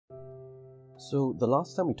So the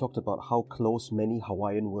last time we talked about how close many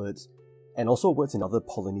Hawaiian words and also words in other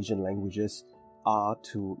Polynesian languages are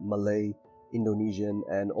to Malay, Indonesian,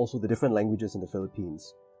 and also the different languages in the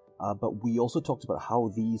Philippines. But we also talked about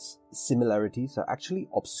how these similarities are actually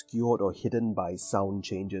obscured or hidden by sound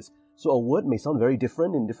changes. So a word may sound very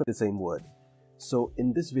different in the same word. So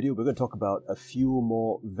in this video, we're going to talk about a few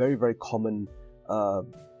more very, very common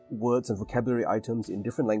words and vocabulary items in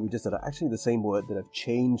different languages that are actually the same word that have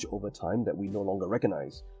changed over time that we no longer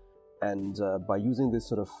recognize. And by using this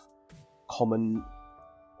sort of common,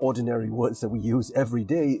 ordinary words that we use every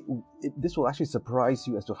day, this will actually surprise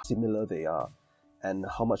you as to how similar they are and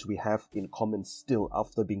how much we have in common still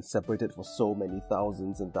after being separated for so many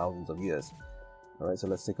thousands and thousands of years. Alright, so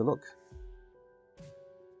let's take a look.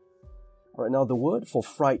 Alright, now the word for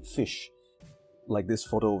fried fish, like this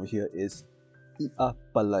photo over here, is i'a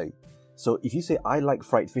palai. So if you say I like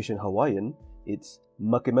fried fish in Hawaiian, it's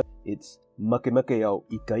makemake au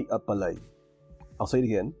i'a palai. I'll say it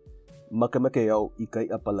again. Makemake au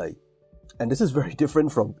i'a palai. And this is very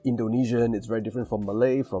different from Indonesian, it's very different from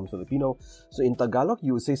Malay, from Filipino. So in Tagalog,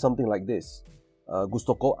 you would say something like this.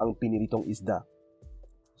 Gusto ko ang piniritong isda.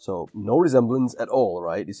 So no resemblance at all,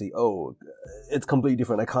 right? You say, oh, it's completely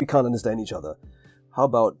different. We can't understand each other. How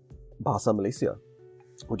about Bahasa Malaysia,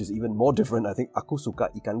 which is even more different? I think, aku suka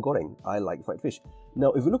ikan goreng. I like fried fish.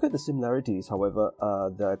 Now, if we look at the similarities, however,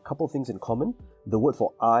 there are a couple of things in common. The word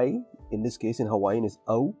for I, in this case in Hawaiian, is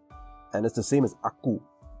au, and it's the same as aku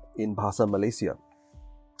in Bahasa Malaysia.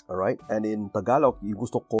 Alright, and in Tagalog, you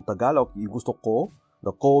gusto ko,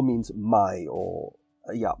 the ko means my, or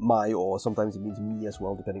my, or sometimes it means me as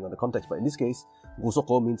well, depending on the context. But in this case, gusto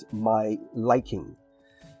ko means my liking.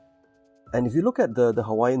 And if you look at the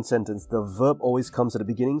Hawaiian sentence, the verb always comes at the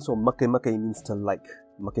beginning. So makemake means to like,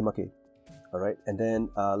 makemake. Alright, and then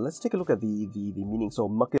let's take a look at the meaning. So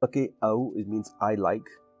makemake au, it means I like.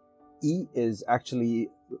 E is actually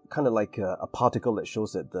kind of like a particle that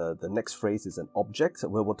shows that the next phrase is an object.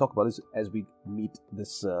 We'll talk about this as we meet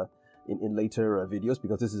this in later videos,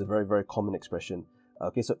 because this is a very, very common expression.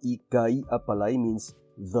 Okay, so ikai palai means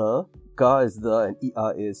the, ka is the, and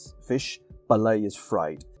ia is fish, palai is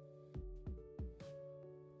fried.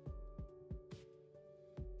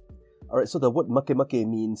 Alright, so the word makemake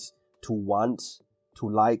means to want, to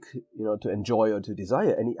like, to enjoy or to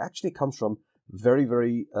desire, and it actually comes from very,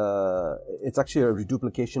 very, it's actually a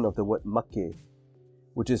reduplication of the word make,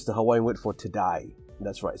 which is the Hawaiian word for to die.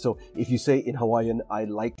 That's right. So if you say in Hawaiian, I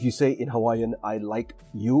like you,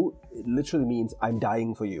 it literally means I'm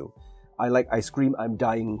dying for you. I like ice cream, I'm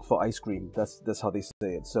dying for ice cream. That's how they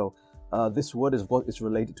say it. So this word is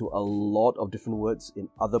related to a lot of different words in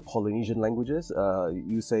other Polynesian languages.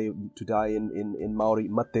 You say to die in Maori,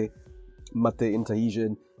 mate in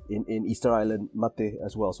Tahitian, in Easter Island, mate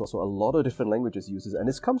as well. So a lot of different languages uses, and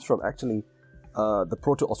this comes from actually the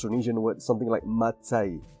Proto-Austronesian word, something like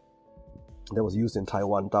matai, that was used in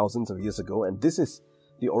Taiwan thousands of years ago, and this is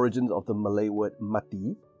the origin of the Malay word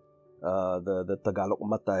mati, the Tagalog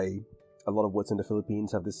matai. A lot of words in the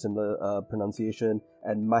Philippines have this similar pronunciation,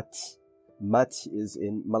 and mat is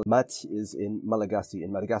in Malagasy.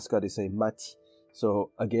 In Madagascar, they say mat.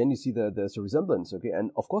 So again, you see there's a resemblance, okay?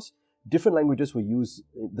 And of course, different languages will use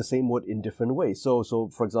the same word in different ways. So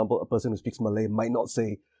for example, a person who speaks Malay might not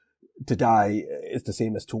say to die is the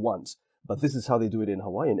same as to want, but this is how they do it in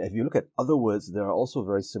Hawaiian. If you look at other words, there are also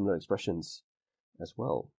very similar expressions as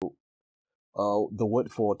well. The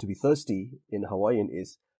word for to be thirsty in Hawaiian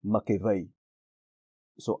is makevai.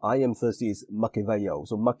 So I am thirsty is makevayau.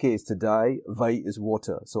 So make is to die, vai is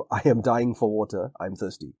water. So I am dying for water, I'm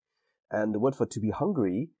thirsty. And the word for to be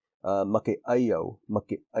hungry, makeayau,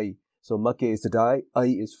 makeai. So make is to die, ai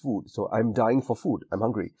is food. So I'm dying for food, I'm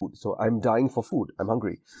hungry. So I'm dying for food, I'm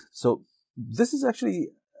hungry. So this is actually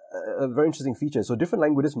a very interesting feature. So different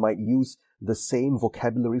languages might use the same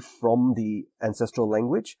vocabulary from the ancestral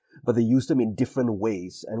language, but they use them in different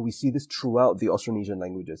ways. And we see this throughout the Austronesian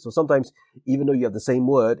languages. So sometimes, even though you have the same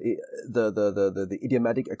word, the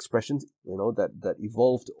idiomatic expressions, that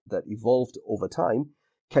evolved over time,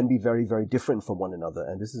 can be very, very different from one another.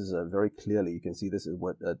 And this is very clearly, you can see this is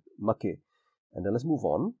word make. And then let's move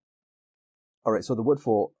on. All right, so the word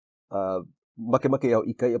for makemake au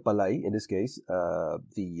ikai palai, in this case,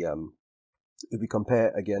 if we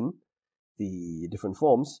compare again the different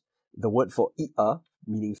forms, the word for i'a,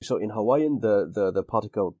 meaning, so in Hawaiian, the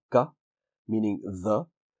particle ka, meaning the,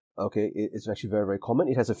 okay, it's actually very, very common.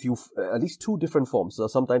 It has at least two different forms. So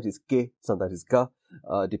sometimes it's ke, sometimes it's ka,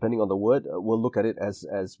 depending on the word. We'll look at it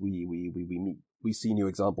as we see new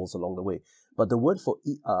examples along the way. But the word for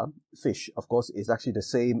i'a, fish, of course, is actually the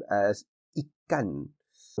same as ikan.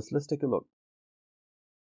 Let's take a look.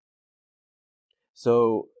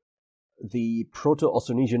 So the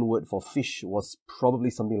Proto-Austronesian word for fish was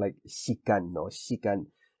probably something like sikan or sikan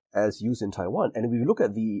as used in Taiwan. And if we look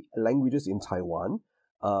at the languages in Taiwan,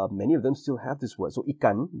 many of them still have this word. So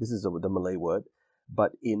ikan, this is the Malay word,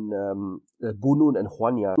 but in Bunun and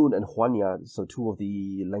Huanya, so two of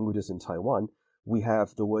the languages in Taiwan, we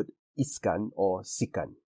have the word iskan or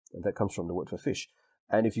sikan, and that comes from the word for fish.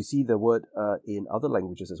 And if you see the word in other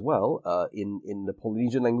languages as well, in the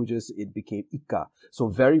Polynesian languages, it became ika. So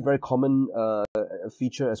very, very common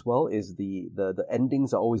feature as well is the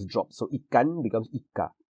endings are always dropped. So ikan becomes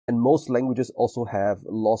ika. And most languages also have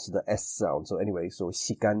lost the S sound. So anyway, so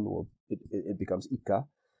sikan, it becomes ika.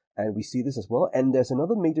 And we see this as well. And there's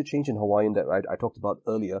another major change in Hawaiian that I talked about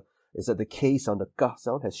earlier, is that the K sound, the ka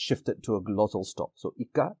sound, has shifted to a glottal stop. So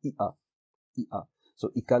ika, ia, ia. So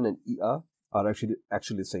ikan and ia are actually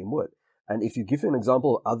the same word. And if you give an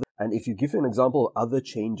example of other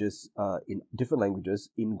changes in different languages,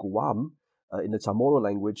 in Guam, in the Chamorro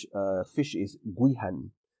language, fish is guihan.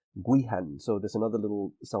 Guihan. So there's another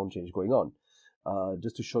little sound change going on.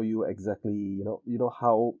 Just to show you exactly, you know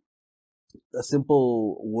how a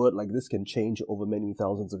simple word like this can change over many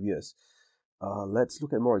thousands of years. Let's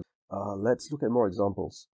look at more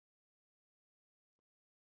examples.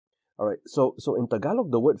 All right, so in Tagalog,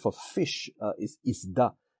 the word for fish is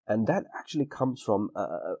isda, and that actually comes from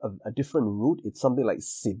a different root. It's something like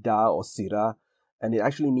sida or sira, and it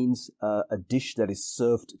actually means a dish that is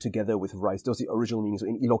served together with rice. That was the original meaning. So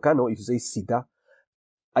in Ilocano, if you say sida,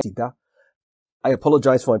 I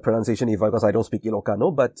apologize for my pronunciation because I don't speak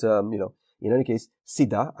Ilocano, but in any case,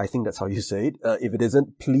 sida, I think that's how you say it. If it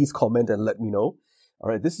isn't, please comment and let me know. All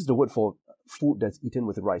right, this is the word for food that's eaten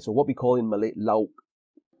with rice. So what we call in Malay, lauk.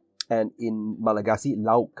 And in Malagasy,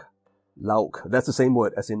 lauk. Lauk. That's the same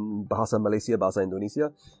word as in Bahasa Malaysia, Bahasa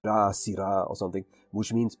Indonesia, sira or something,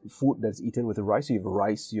 which means food that's eaten with rice. So you have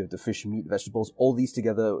rice, you have the fish, meat, vegetables, all these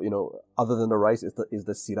together, other than the rice is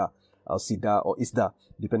the sira, sida or isda,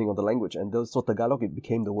 depending on the language. And so Tagalog, it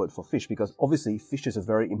became the word for fish because obviously fish is a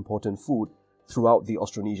very important food throughout the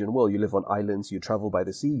Austronesian world. You live on islands, you travel by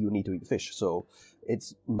the sea, you need to eat fish. So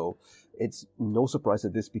it's no surprise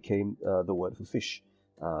that this became the word for fish.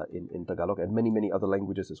 In Tagalog and many other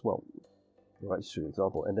languages as well. Right, so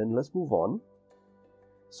example. And then let's move on.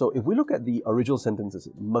 So if we look at the original sentences,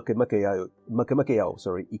 makemake,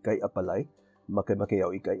 ikai apalay,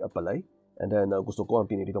 ikai apalay, and then gusto ko ang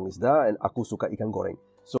piniritong isda, and aku suka ikan goreng.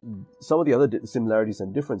 So some of the other similarities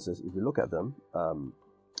and differences, if we look at them,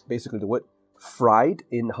 basically the word fried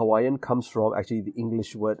in Hawaiian comes from actually the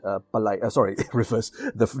English word palay. Reverse.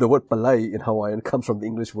 The word palay in Hawaiian comes from the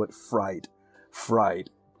English word fried,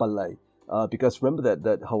 palay. Because remember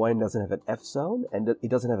that Hawaiian doesn't have an F sound and that it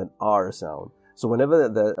doesn't have an R sound. So whenever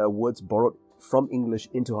the words borrowed from English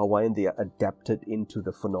into Hawaiian, they are adapted into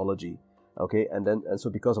the phonology. Okay, and so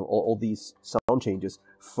because of all these sound changes,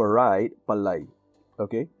 fried, palay.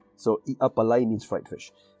 Okay, so ia palay means fried fish.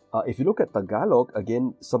 If you look at Tagalog,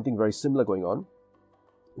 again, something very similar going on.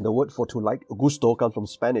 The word for to like, gusto, comes from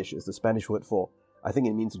Spanish. It's the Spanish word for, I think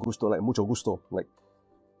it means gusto, like mucho gusto, like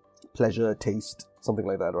pleasure, taste, something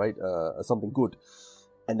like that, right? Something good.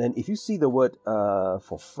 And then if you see the word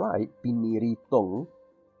for fried, piniritong,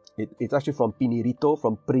 it's actually from pinirito,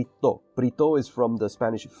 from prito. Prito is from the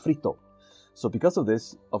Spanish frito. So because of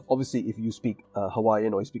this, obviously if you speak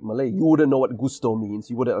Hawaiian or you speak Malay, you wouldn't know what gusto means.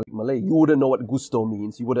 You wouldn't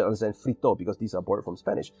understand frito because these are borrowed from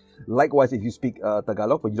Spanish. Likewise, if you speak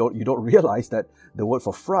Tagalog, but you don't realize that the word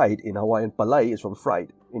for fried in Hawaiian, palay, is from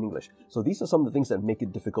fried in English. So these are some of the things that make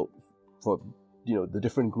it difficult for the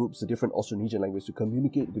different groups, the different Austronesian languages to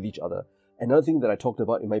communicate with each other. Another thing that I talked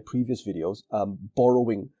about in my previous videos,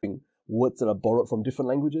 borrowing words that are borrowed from different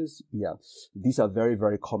languages. Yeah, these are very,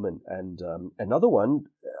 very common. And another one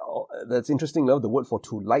that's interesting now, the word for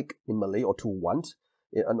to like in Malay or to want,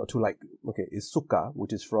 to like, okay, is suka,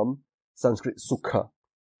 which is from Sanskrit sukha.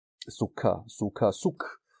 Sukh.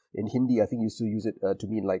 In Hindi, I think you still use it to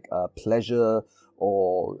mean like pleasure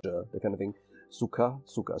or the kind of thing. Sukha.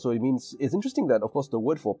 So it means, it's interesting that, of course, the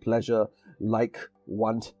word for pleasure, like,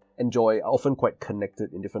 want, enjoy are often quite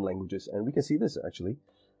connected in different languages. And we can see this actually.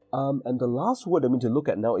 And the last word to look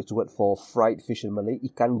at now is the word for fried fish in Malay,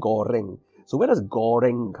 ikan goreng. So where does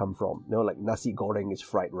goreng come from? Like nasi goreng is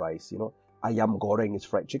fried rice, ayam goreng is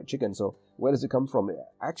fried chicken. So where does it come from?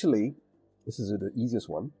 Actually, this is the easiest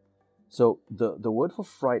one. So the word for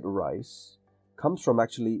fried rice comes from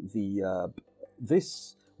actually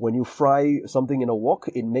when you fry something in a wok,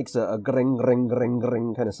 it makes a greng, greng, greng,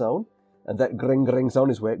 greng kind of sound. And that greng, greng sound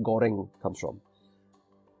is where goreng comes from.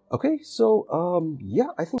 Okay, so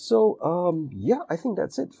I think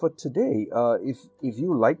that's it for today. If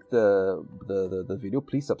you like the video,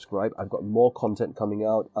 please subscribe. I've got more content coming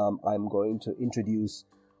out. I'm going to introduce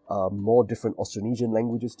more different Austronesian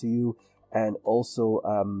languages to you, and also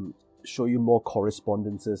show you more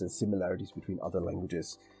correspondences and similarities between other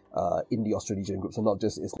languages in the Austronesian group. So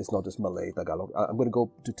it's not just Malay, Tagalog. I'm going to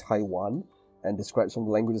go to Taiwan and describe some of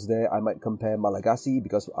the languages there. I might compare Malagasy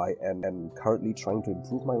because I am currently trying to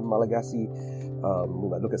improve my Malagasy. We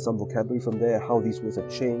might look at some vocabulary from there, how these words have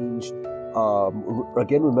changed.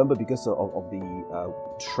 Again, remember, because of the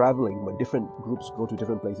traveling, when different groups go to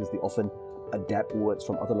different places, they often adapt words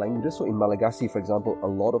from other languages. So in Malagasy, for example, a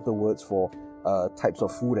lot of the words for types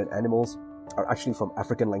of food and animals are actually from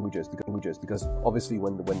African languages, because obviously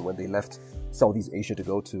when they left Southeast Asia to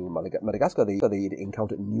go to Madagascar, they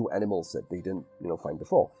encountered new animals that they didn't find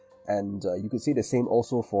before. And you could say the same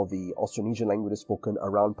also for the Austronesian languages spoken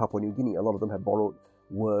around Papua New Guinea. A lot of them have borrowed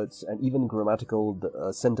words and even grammatical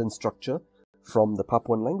sentence structure from the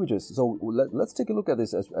Papuan languages. So let's take a look at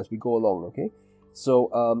this as we go along, okay?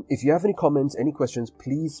 So if you have any comments, any questions,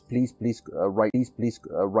 please write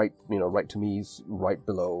to me right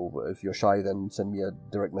below. If you're shy, then send me a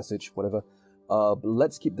direct message, whatever.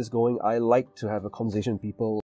 Let's keep this going. I like to have a conversation with people.